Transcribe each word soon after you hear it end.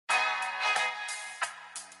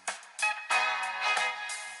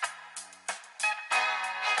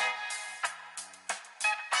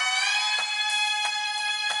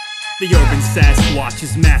The urban Sasquatch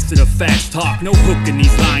has mastered a fast talk. No hook in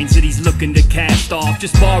these lines that he's looking to cast off.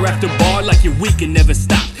 Just bar after bar like you're weak and never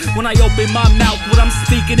stop. When I open my mouth, what I'm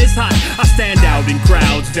speaking is hot. I stand out in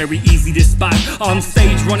crowds, very easy to spot. On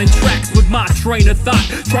stage running tracks with my train of thought.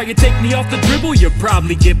 Try to take me off the dribble, you'll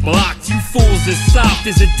probably get blocked. You fools as soft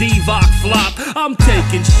as a Divock flop. I'm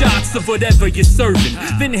taking shots of whatever you're serving,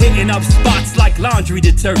 then hitting up spots like laundry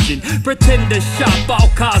detergent. Pretend to shop, I'll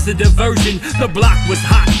cause a diversion. The block was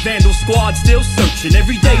hot, vandal squad still searching.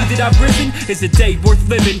 Every day that I've risen is a day worth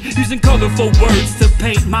living. Using colorful words to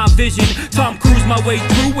paint my vision. Tom Cruise my way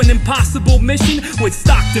through an impossible mission with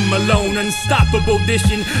Stockton Malone, unstoppable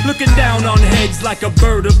dishing. Looking down on heads like a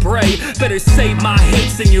bird of prey. Better save my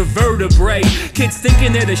hits in your vertebrae. Kids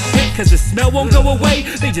thinking they're the shit cause the smell won't go away.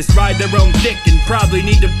 They just ride their own dick and probably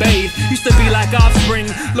need to bathe. Used to be like Offspring,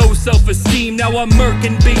 low self-esteem. Now I'm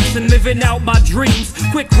murking beats and living out my dreams.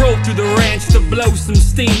 Quick roll through the ranch to blow some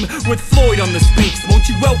steam. With Floyd on the speaks, won't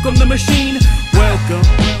you welcome the machine? Welcome,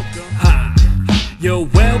 ha, you're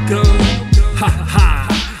welcome. Ha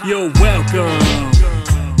ha, you're welcome.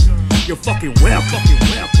 You're fucking welcome.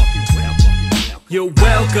 You're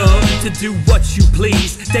welcome to do what you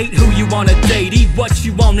please. Date who you wanna date, eat what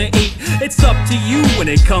you wanna eat. It's up to you when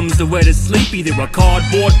it comes to where to sleep. Either a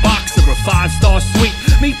cardboard box or a 5-star suite.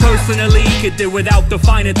 Me personally could do without the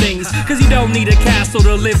finer things, cause you don't need a castle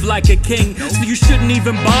to live like a king. So you shouldn't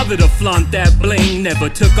even bother to flaunt that bling. Never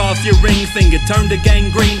took off your ring finger, turned to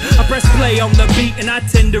gangrene. I press play on the beat and I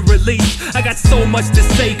tend to release. I got so much to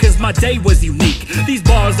say cause my day was unique. These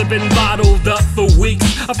bars have been bottled up for weeks.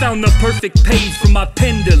 I found the perfect page for my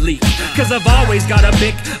pen to leak, cause I've always got a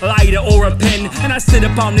Bic, lighter or a pen. And I sit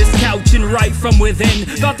up on this couch and write from within.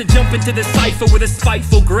 About to jump into the cypher with a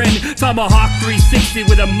spiteful grin. Tomahawk 360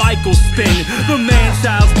 with a Michael spin. The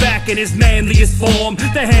man-child's back in his manliest form.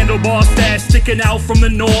 The handlebar stash sticking out from the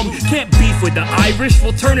norm. Can't beef with the Irish,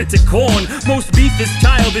 we'll turn it to corn. Most beef is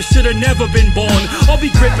childish, should've never been born. I'll be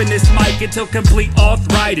gripping this mic until complete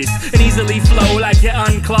arthritis, and easily flow like your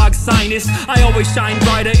unclogged sinus. I always shine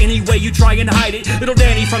brighter any way you try and hide it. Little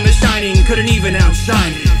Danny from The Shining couldn't even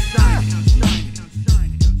outshine it.